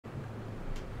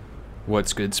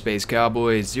What's good, Space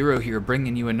Cowboys? Zero here,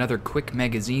 bringing you another quick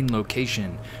magazine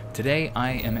location. Today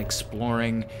I am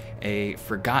exploring a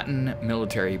forgotten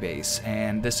military base,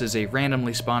 and this is a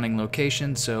randomly spawning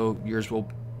location, so yours will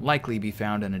likely be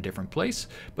found in a different place.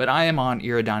 But I am on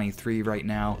Iridani 3 right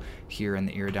now, here in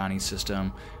the Iridani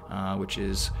system, which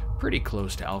is pretty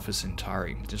close to Alpha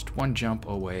Centauri, just one jump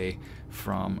away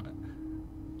from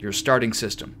your starting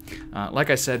system. Like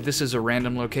I said, this is a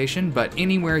random location, but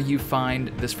anywhere you find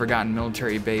this forgotten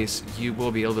military base, you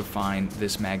will be able to find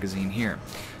this magazine here.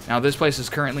 Now, this place is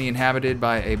currently inhabited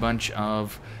by a bunch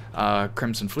of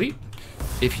Crimson Fleet.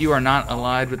 If you are not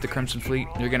allied with the Crimson Fleet,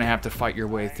 you're going to have to fight your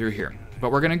way through here.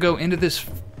 But we're going to go into this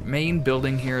main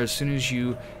building here as soon as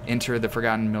you enter the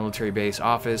forgotten military base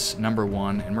office number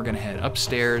 1, and we're going to head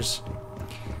upstairs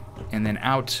and then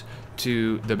out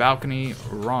to the balcony,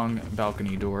 wrong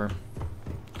balcony door.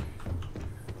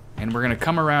 And we're going to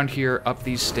come around here up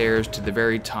these stairs to the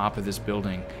very top of this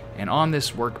building. And on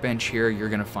this workbench here, you're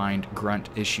going to find Grunt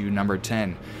Issue number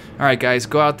 10. Alright guys,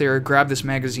 go out there, grab this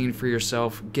magazine for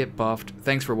yourself, get buffed.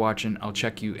 Thanks for watching. I'll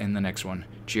check you in the next one.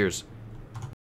 Cheers.